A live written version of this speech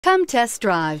Come test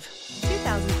drive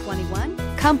 2021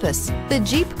 Compass. The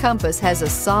Jeep Compass has a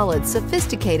solid,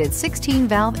 sophisticated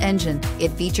 16-valve engine. It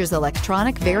features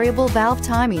electronic variable valve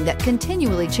timing that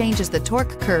continually changes the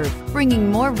torque curve,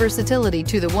 bringing more versatility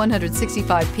to the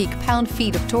 165 peak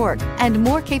pound-feet of torque and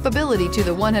more capability to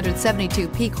the 172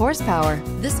 peak horsepower.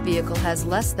 This vehicle has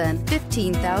less than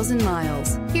 15,000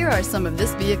 miles. Here are some of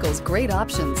this vehicle's great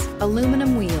options: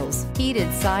 aluminum wheels,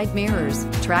 heated side mirrors,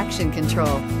 traction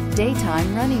control,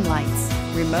 daytime running lights,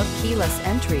 remote keyless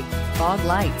entry, fog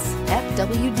lights,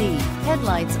 FWD,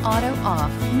 headlights auto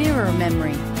off, mirror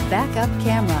memory, backup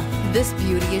camera. This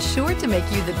beauty is sure to make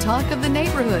you the talk of the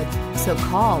neighborhood. So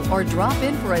call or drop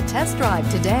in for a test drive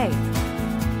today.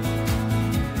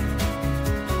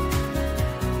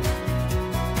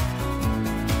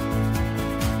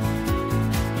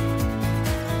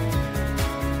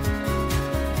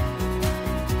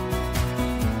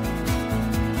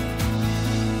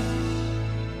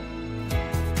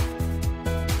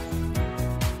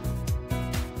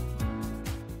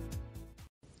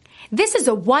 This is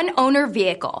a one-owner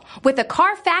vehicle with a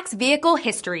Carfax Vehicle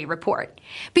History Report.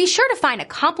 Be sure to find a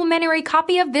complimentary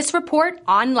copy of this report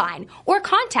online or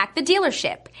contact the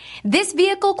dealership. This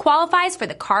vehicle qualifies for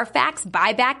the Carfax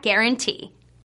buyback guarantee.